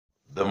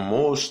The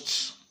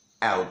most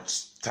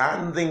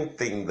outstanding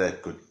thing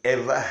that could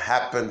ever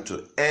happen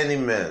to any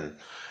man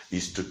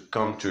is to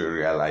come to a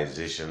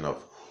realization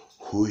of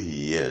who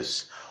he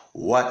is,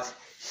 what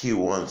he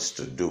wants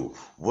to do,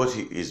 what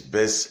he is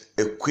best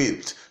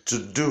equipped to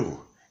do,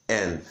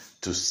 and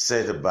to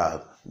set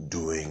about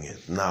doing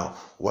it. Now,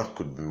 what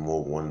could be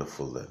more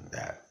wonderful than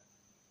that?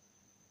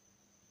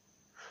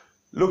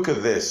 Look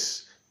at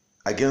this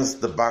against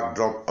the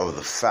backdrop of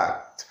the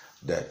fact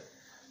that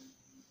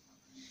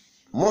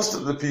most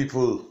of the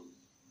people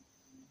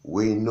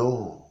we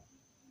know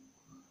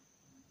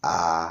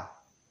are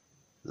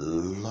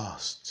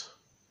lost,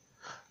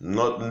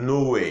 not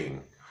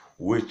knowing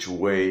which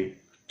way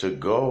to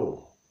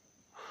go.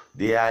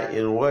 They are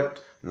in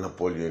what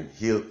Napoleon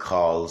Hill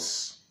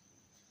calls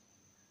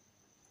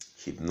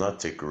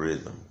hypnotic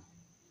rhythm,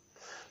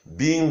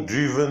 being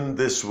driven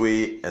this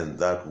way and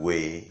that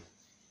way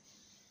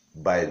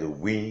by the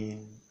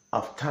wind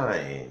of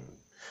time.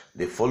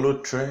 They follow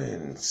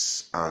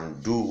trends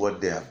and do what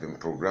they have been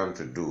programmed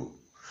to do.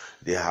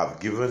 They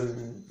have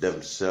given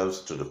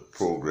themselves to the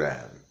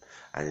program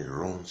and it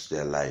runs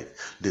their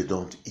life. They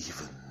don't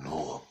even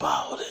know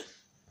about it.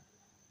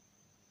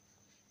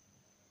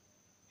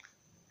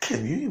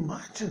 Can you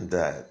imagine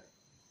that?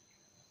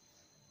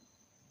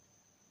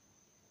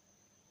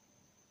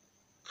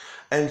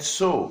 And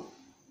so,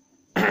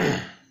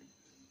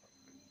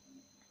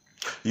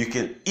 you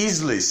can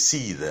easily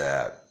see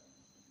that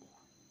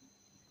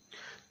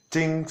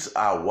things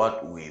are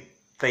what we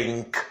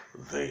think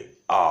they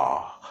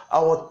are.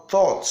 Our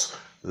thoughts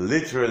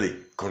literally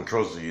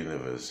controls the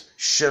universe.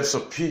 Chef's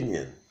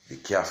opinion. Be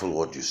careful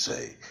what you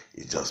say.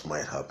 It just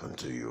might happen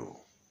to you.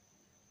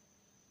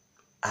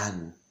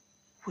 And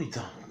we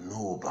don't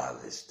know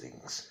about these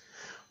things.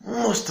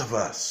 Most of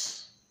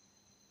us.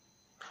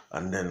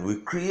 And then we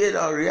create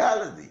our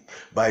reality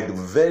by the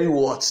very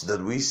words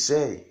that we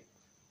say.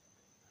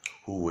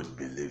 Who would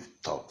believe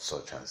talk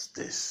such as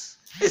this?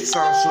 It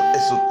sounds so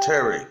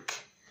esoteric,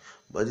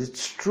 but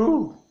it's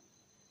true.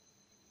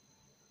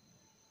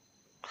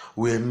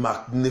 We're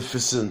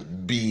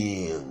magnificent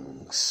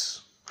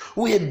beings.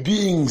 We're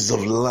beings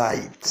of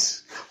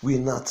light. We're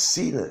not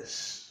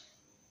sinners.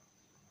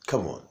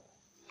 Come on.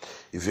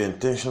 If your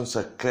intentions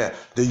are clear,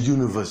 the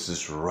universe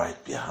is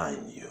right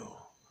behind you.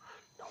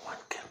 No one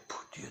can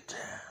put you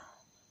down.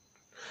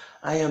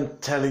 I am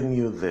telling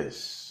you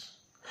this.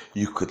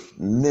 You could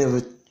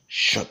never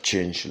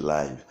shortchange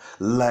life.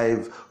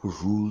 Life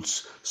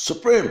rules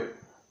supreme.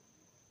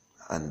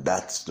 And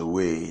that's the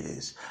way it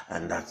is.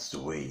 And that's the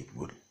way it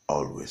would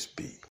always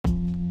be.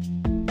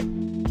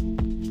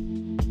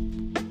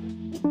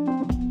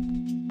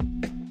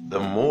 The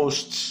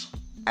most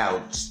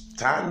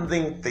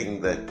outstanding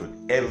thing that could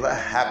ever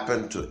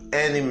happen to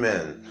any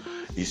man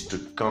is to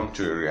come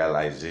to a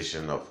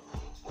realization of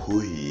who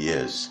he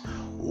is,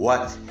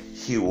 what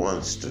he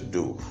wants to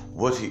do,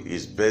 what he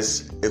is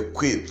best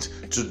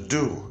equipped to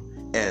do,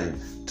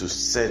 and to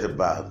set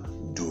about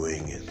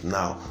doing it.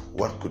 Now,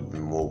 what could be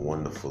more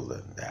wonderful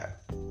than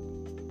that?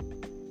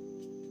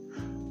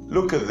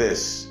 Look at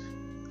this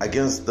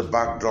against the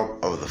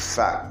backdrop of the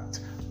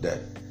fact that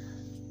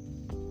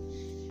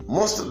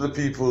most of the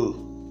people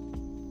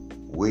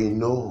we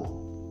know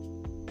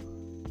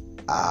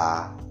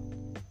are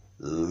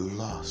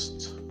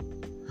lost,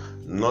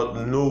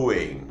 not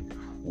knowing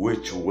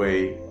which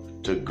way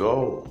to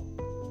go.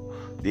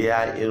 They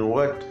are in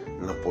what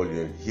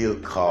Napoleon Hill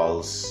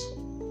calls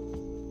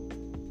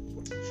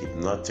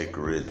hypnotic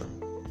rhythm,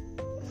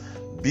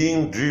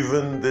 being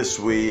driven this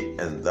way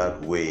and that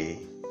way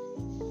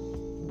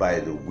by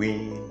the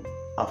wind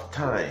of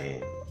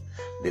time.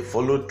 They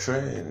follow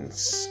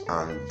trends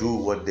and do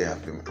what they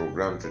have been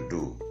programmed to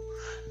do.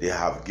 They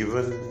have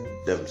given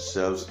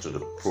themselves to the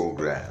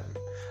program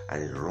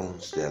and it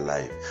runs their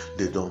life.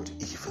 They don't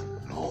even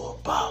know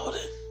about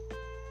it.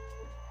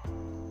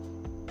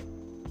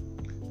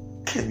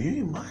 Can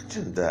you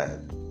imagine that?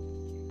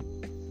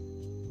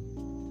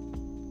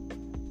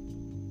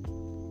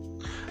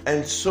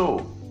 And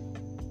so,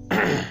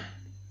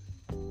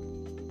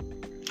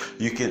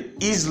 you can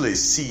easily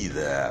see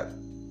that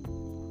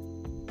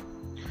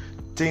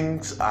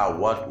things are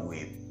what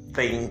we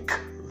think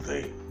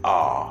they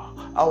are.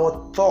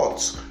 Our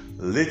thoughts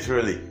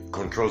literally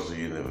controls the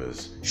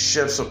universe.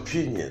 Chef's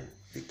opinion.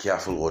 Be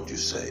careful what you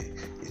say.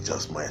 It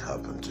just might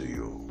happen to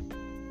you.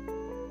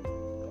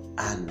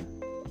 And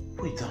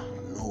we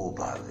don't know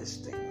about these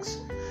things.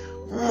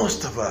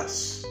 Most of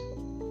us.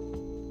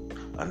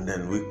 And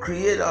then we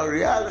create our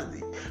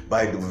reality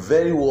by the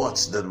very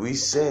words that we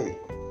say.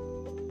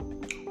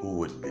 Who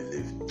would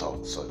believe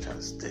talk such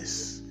as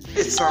this?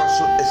 It sounds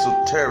so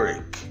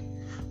esoteric,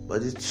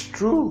 but it's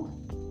true.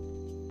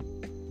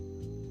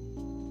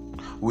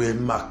 We're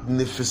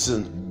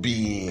magnificent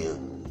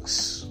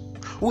beings.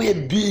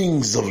 We're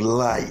beings of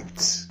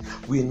light.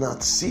 We're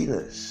not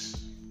sinners.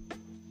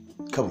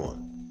 Come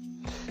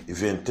on.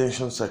 If your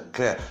intentions are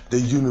clear, the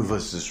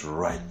universe is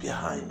right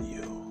behind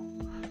you.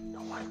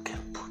 No one can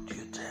put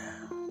you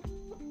down.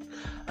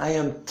 I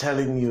am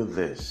telling you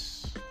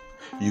this.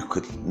 You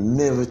could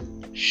never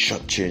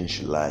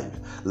shortchange life.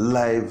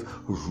 Life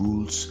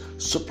rules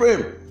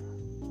supreme.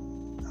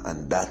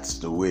 And that's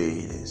the way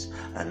it is.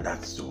 And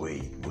that's the way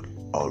it would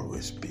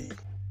always be.